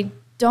 I'm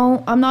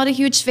not a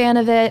huge fan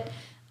of it.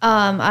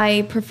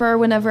 I prefer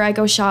whenever I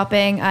go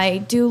shopping, I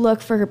do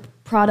look for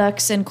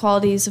products and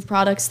qualities of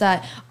products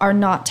that are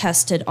not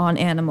tested on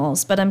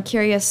animals. But I'm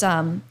curious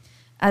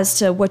as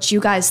to what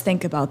you guys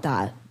think about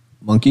that.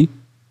 Monkey?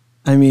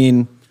 I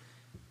mean,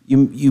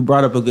 you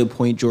brought up a good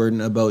point,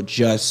 Jordan, about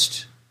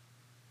just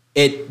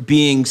it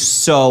being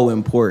so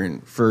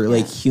important for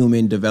like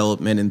human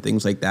development and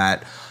things like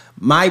that.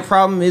 My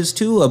problem is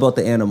too about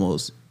the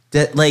animals.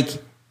 That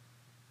like,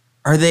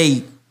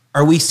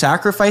 are we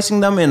sacrificing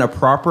them in a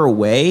proper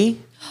way?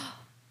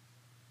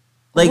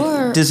 Like,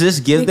 Or does this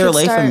give we their could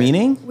life a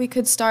meaning? We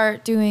could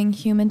start doing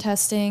human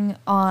testing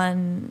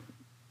on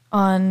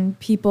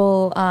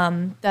people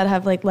that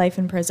have like life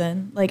in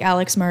prison, like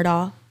Alex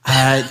Murdaugh.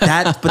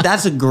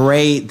 That's a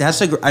great.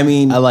 I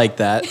mean, I like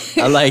that.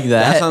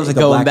 That sounds like a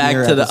Going Black back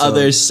Mirror to the episode.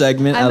 other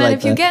segment. I I mean, like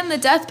if you're that. getting the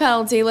death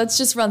penalty, let's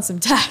just run some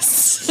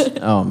tests.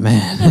 Oh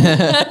man.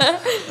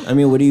 I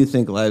mean, what do you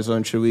think,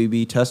 Livezone? Should we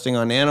be testing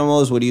on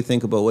animals? What do you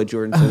think about what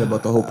Jordan said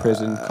about the whole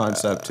prison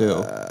concept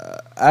too?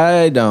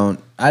 I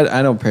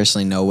don't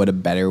personally know what a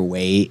better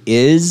way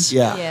is.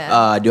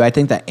 Yeah. Do I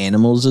think that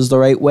animals is the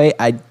right way?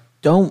 I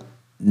don't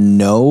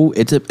know.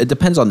 It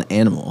depends on the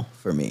animal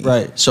for me.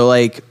 Right. So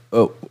like,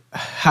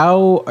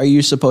 how are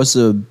you supposed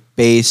to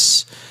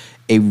base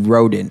a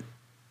rodent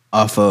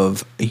off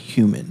of a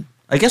human?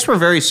 I guess we're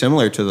very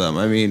similar to them.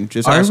 I mean,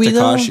 just Are ask we,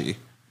 though? Takashi.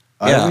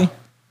 Are we?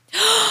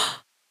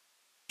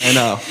 I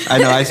know.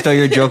 I stole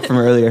your joke from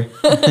earlier.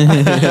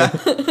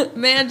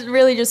 Man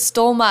really just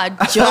stole my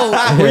joke.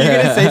 Were you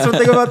gonna say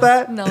something about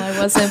that? No, I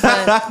wasn't,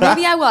 but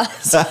maybe I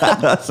was.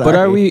 But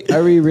are we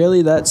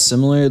really that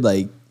similar?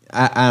 Like,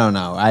 I don't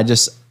know. I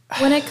just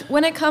When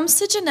it comes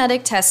to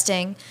genetic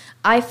testing,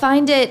 I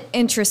find it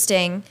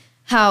interesting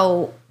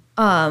how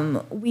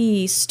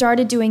we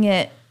started doing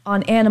it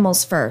on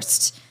animals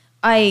first.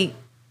 I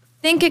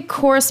think it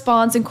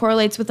corresponds and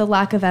correlates with a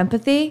lack of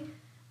empathy.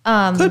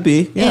 Could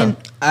be. Yeah. And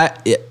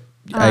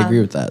I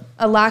agree with that.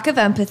 a lack of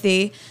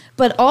empathy,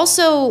 but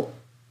also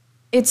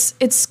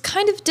it's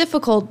kind of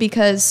difficult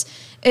because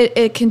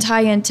it can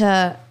tie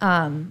into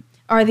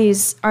are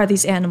these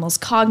animals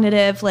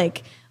cognitive?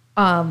 Like,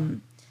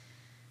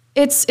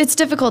 it's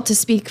difficult to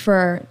speak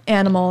for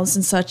animals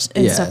and such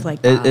and stuff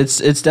like that.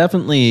 It's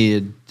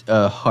definitely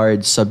a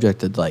hard subject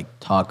to like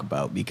talk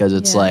about because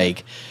it's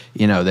like,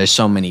 you know, there's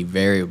so many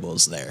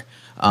variables there.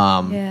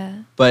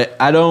 But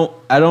I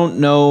don't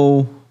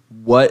know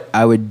what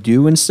I would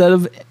do instead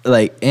of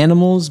like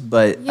animals,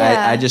 but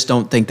I just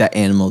don't think that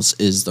animals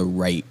is the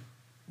right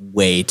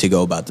way to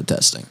go about the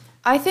testing.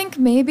 I think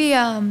maybe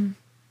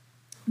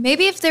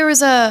if there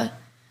was a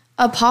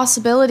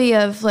possibility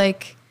of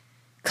like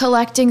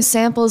collecting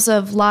samples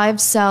of live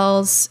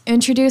cells,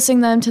 introducing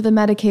them to the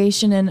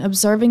medication, and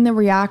observing the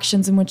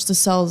reactions in which the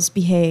cells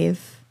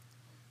behave.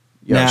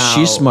 Yo, Now-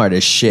 she's smart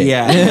as shit.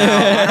 Yeah, now,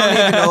 I don't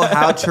even know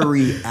how to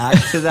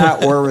react to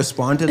that or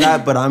respond to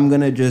that, but I'm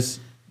gonna just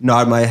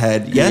nod my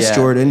head. Yes,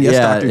 Jordan. Yes,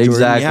 Dr. Jordan.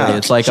 Exactly. Yeah.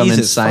 It's like I'm in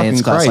Jesus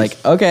science fucking class.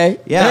 Christ. Like, okay.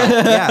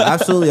 Yeah,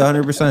 absolutely,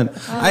 100%.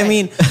 I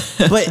mean,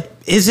 but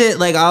is it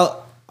like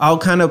I'll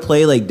kind of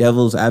play like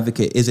devil's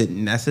advocate. Is it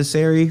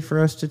necessary for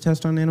us to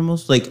test on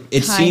animals? Like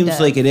it Kind seems of.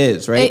 like it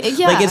is, right?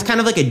 Yeah. Like it's kind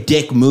of like a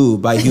dick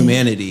move by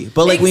humanity,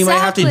 but like we might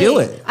have to do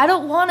it. I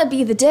don't want to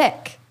be the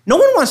dick. No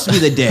one wants to be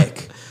the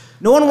dick.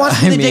 No one wants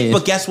to be the dick, mean-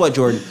 but guess what,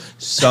 Jordan?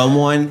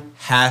 Someone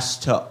has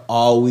to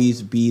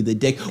always be the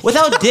dick.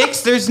 Without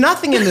dicks, there's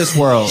nothing in this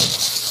world.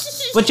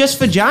 But just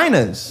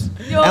vaginas.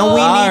 And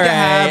we need to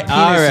have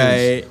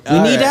penises. We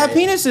need to have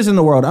penises in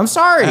the world. I'm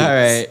sorry. All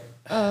right.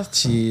 Oh,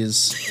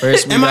 jeez.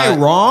 First, Am I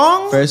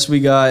wrong? First,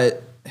 we got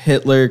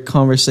Hitler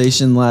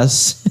conversation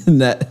last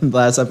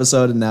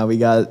episode, and now we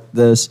got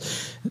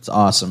this. It's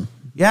awesome.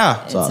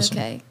 Yeah. It's awesome.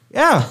 okay.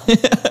 Yeah.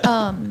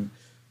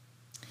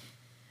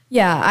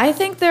 Yeah, I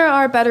think there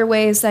are better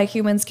ways that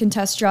humans can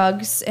test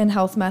drugs and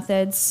health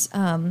methods.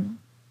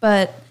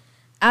 But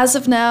as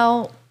of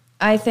now,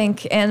 I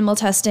think animal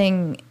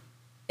testing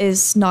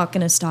is not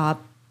going to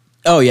stop.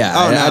 Oh yeah.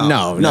 Oh,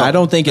 no. I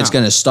don't think it's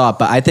going to stop,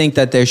 but I think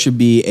that there should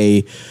be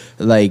a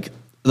like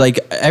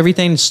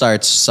everything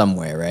starts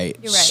somewhere, right?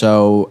 You're right.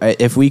 So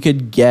if we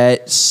could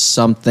get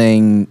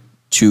something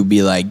to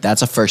be like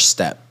that's a first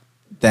step,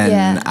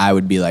 then I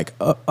would be like,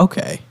 oh,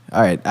 okay.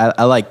 All right,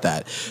 I like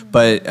that.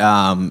 But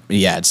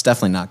yeah, it's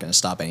definitely not going to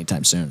stop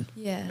anytime soon.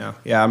 Yeah. No.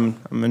 Yeah, I'm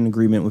in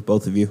agreement with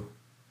both of you.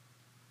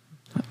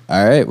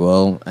 All right.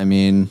 Well, I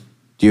mean,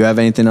 do you have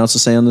anything else to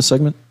say on this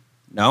segment?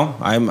 No,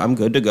 I'm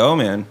good to go,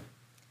 man.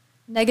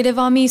 Negative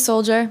on me,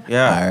 soldier.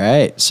 Yeah. All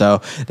right.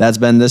 So that's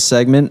been this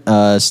segment.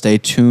 Stay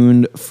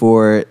tuned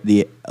for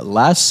the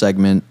last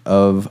segment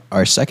of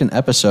our second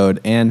episode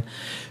and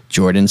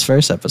Jordan's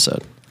first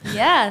episode.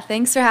 Yeah,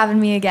 thanks for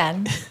having me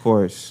again. Of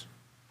course.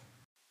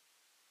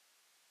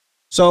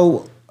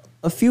 So,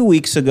 a few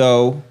weeks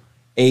ago,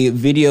 a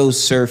video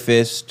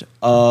surfaced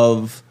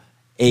of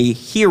a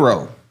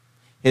hero.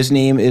 His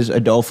name is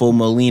Adolfo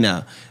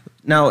Molina.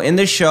 Now, in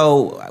this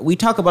show, we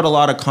talk about a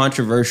lot of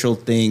controversial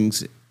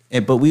things,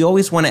 but we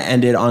always want to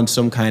end it on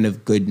some kind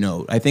of good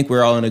note. I think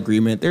we're all in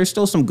agreement. There's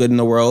still some good in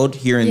the world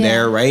here and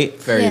there, right?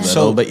 Very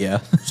little, but yeah.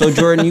 So,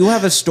 Jordan, you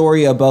have a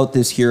story about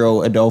this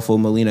hero, Adolfo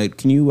Molina.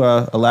 Can you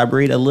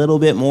elaborate a little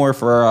bit more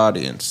for our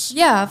audience?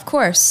 Yeah, of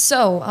course.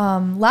 So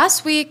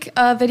last week,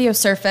 a video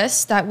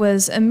surfaced that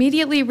was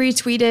immediately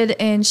retweeted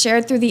and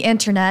shared through the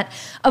internet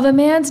of a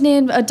man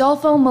named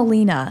Adolfo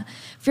Molina,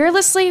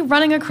 fearlessly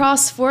running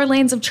across 4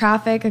 lanes of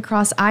traffic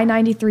across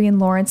I-93 in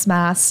Lawrence,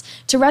 Mass.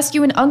 to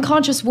rescue an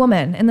unconscious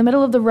woman in the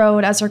middle of the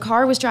road as her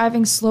car was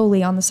driving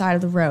slowly on the side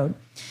of the road.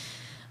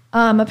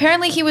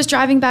 Apparently, he was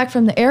driving back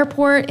from the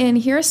airport, and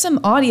here's some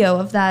audio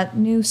of that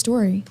new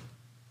story.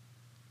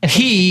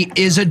 He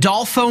is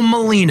Adolfo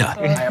Molina,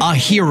 a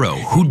hero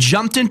who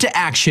jumped into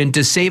action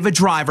to save a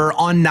driver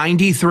on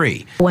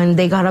 93. When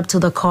they got up to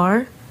the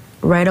car,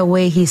 right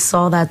away he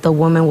saw that the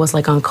woman was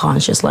like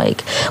unconscious,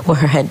 like with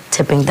her head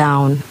tipping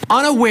down.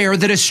 Unaware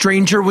that a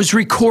stranger was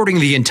recording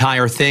the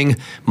entire thing,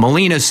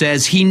 Molina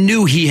says he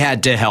knew he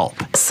had to help.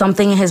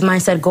 Something in his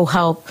mind said, go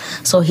help.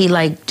 So he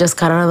like just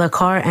got out of the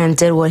car and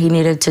did what he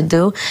needed to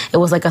do. It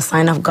was like a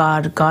sign of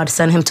God. God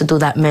sent him to do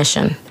that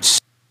mission.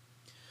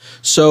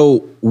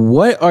 So,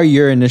 what are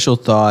your initial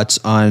thoughts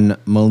on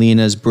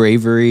Molina's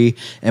bravery,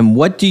 and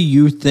what do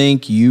you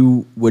think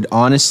you would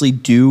honestly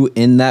do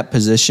in that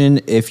position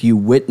if you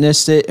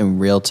witnessed it in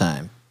real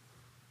time?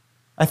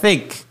 I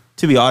think,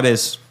 to be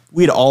honest,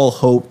 we'd all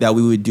hope that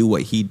we would do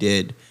what he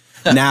did.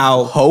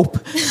 Now, hope?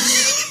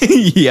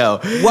 Yo.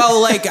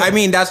 Well, like, I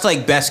mean, that's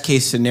like best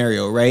case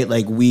scenario, right?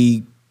 Like,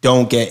 we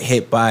don't get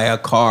hit by a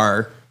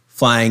car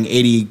flying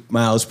 80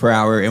 miles per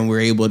hour and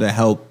we're able to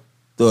help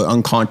the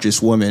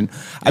unconscious woman.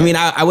 I mean,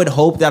 I would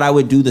hope that I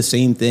would do the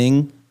same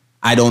thing.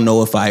 I don't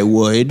know if I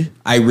would.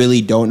 I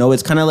really don't know.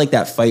 It's kind of like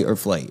that fight or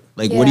flight.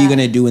 Like, what are you going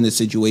to do in this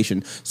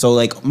situation? So,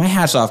 like, my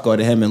hats off go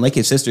to him. And like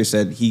his sister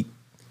said, he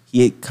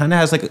kind of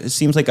has like, it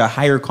seems like a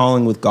higher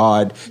calling with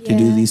God to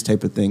do these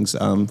type of things.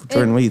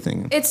 Jordan, what do you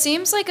think? It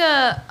seems like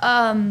a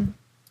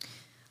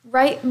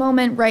right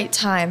moment, right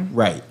time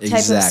type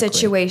of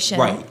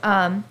situation.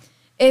 Right.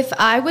 If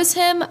I was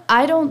him,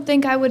 I don't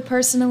think I would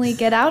personally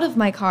get out of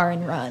my car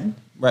and run.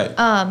 Right.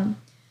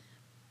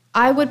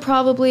 I would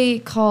probably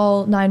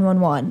call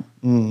 911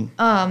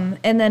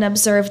 and then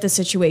observe the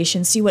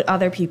situation, see what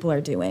other people are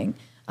doing.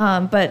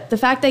 But the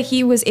fact that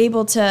he was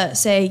able to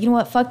say, you know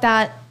what, fuck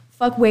that,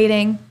 fuck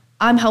waiting,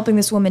 I'm helping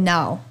this woman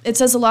now. It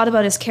says a lot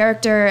about his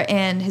character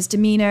and his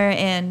demeanor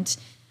and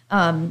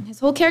his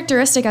whole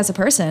characteristic as a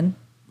person.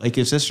 Like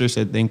your sister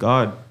said, thank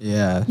God.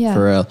 Yeah, Yeah.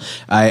 for real.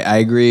 I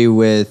agree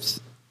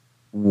with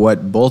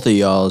what both of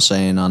y'all are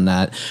saying on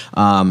that.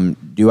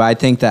 Do I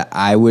think that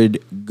I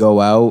would go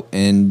out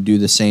and do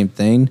the same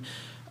thing?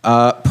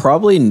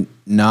 Probably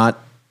not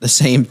the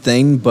same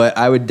thing, but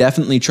I would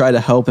definitely try to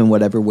help in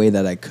whatever way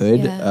that I could.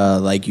 Yeah.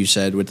 Like you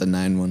said with the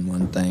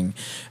 911 thing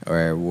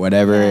or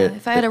whatever. Yeah,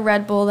 if I had a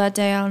Red Bull that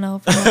day, I don't know.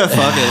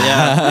 Fuck it,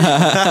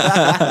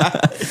 yeah.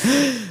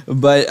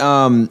 But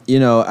you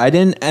know, I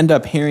didn't end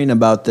up hearing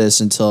about this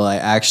until I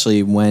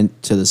actually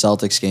went to the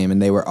Celtics game and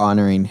they were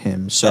honoring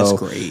him. So That's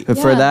great.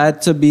 for Yeah.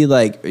 that to be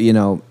like, you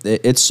know,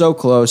 it's so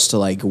close to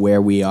like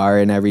where we are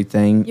and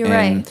everything. You're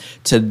and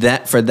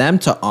right. for them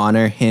to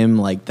honor him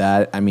like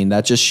that, I mean,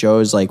 that just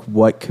shows like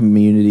what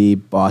community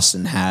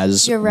Boston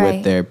has You're right.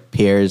 with their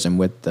peers and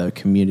with the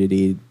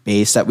community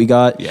base that we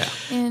got. Yeah.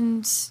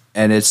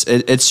 And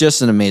it's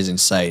just an amazing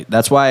sight.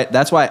 That's why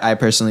I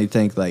personally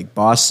think like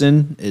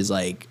Boston is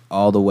like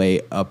all the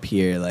way up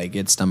here, like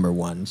it's number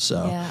one.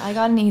 So yeah, I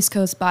got an East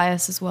Coast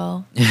bias as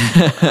well.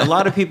 A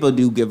lot of people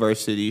do give our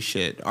city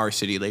shit. Our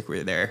city, like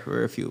we're there,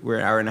 we're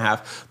an hour and a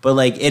half, but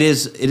like it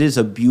is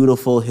a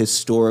beautiful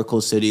historical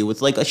city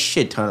with like a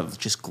shit ton of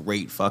just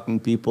great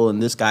fucking people,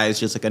 and this guy is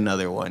just like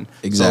another one.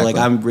 Exactly. So like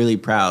I'm really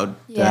proud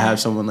to Yeah. have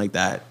someone like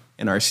that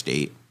in our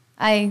state.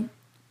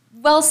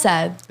 Well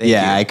said. Thank you.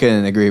 I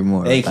couldn't agree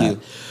more. Thank with you.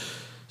 that.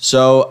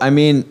 So I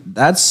mean,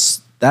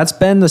 that's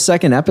been the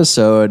second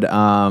episode.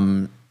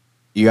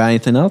 You got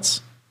anything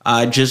else?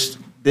 Just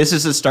this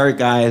is the start,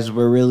 guys.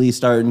 We're really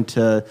starting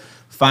to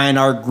find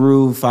our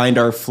groove, find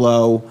our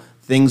flow.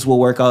 Things will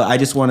work out. I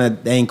just want to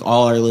thank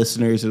all our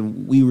listeners,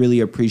 and we really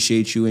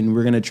appreciate you. And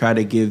we're gonna try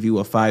to give you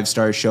a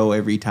 5-star show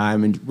every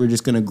time, and we're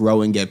just gonna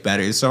grow and get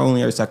better. It's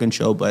only our second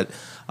show, but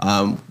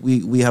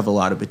we have a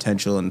lot of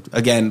potential. And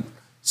again,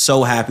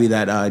 so happy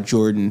that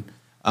Jordan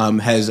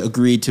has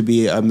agreed to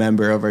be a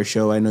member of our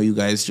show. I know you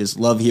guys just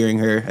love hearing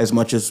her as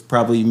much as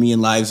probably me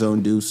and Live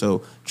Zone do.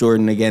 So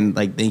Jordan, again,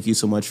 like thank you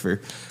so much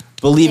for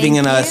believing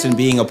in us and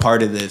being a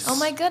part of this. Oh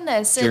my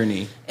goodness.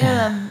 journey.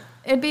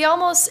 It'd be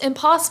almost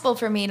impossible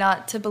for me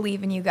not to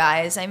believe in you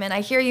guys. I mean,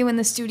 I hear you in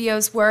the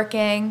studios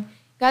working. You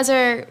guys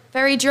are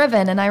very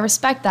driven, and I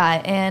respect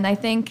that. And I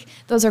think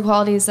those are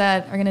qualities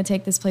that are going to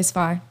take this place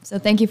far. So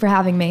thank you for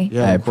having me.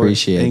 Yeah, I of course.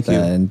 appreciate Thank that,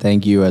 you. and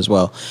thank you as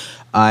well.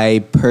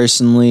 I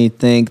personally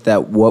think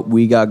that what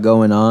we got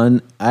going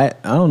on, I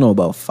don't know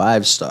about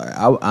 5-star.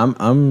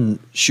 I'm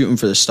shooting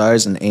for the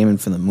stars and aiming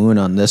for the moon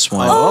on this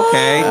one. Oh,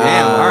 okay.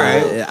 Damn.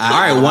 All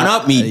right. One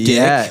up me, dick.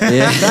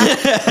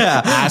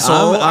 Yeah.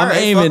 Asshole.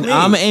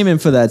 I'm aiming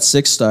for that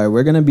 6-star.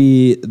 We're gonna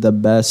be the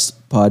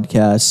best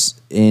podcast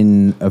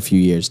in a few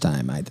years'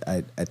 time. I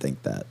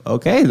think that.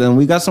 Okay, then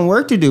we got some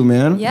work to do,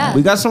 man. Yeah.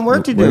 We got some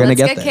work to do. We're gonna Let's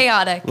get get there.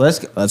 chaotic. Let's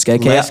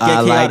get chaotic. I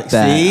like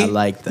that. See? I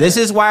like that. This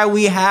is why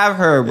we have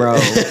her, bro.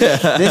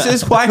 This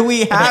is why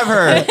we have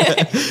her.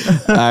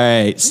 All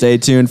right. Stay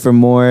tuned for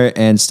more,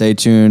 and stay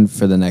tuned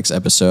for the next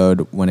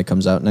episode when it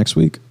comes out next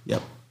week.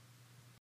 Yep.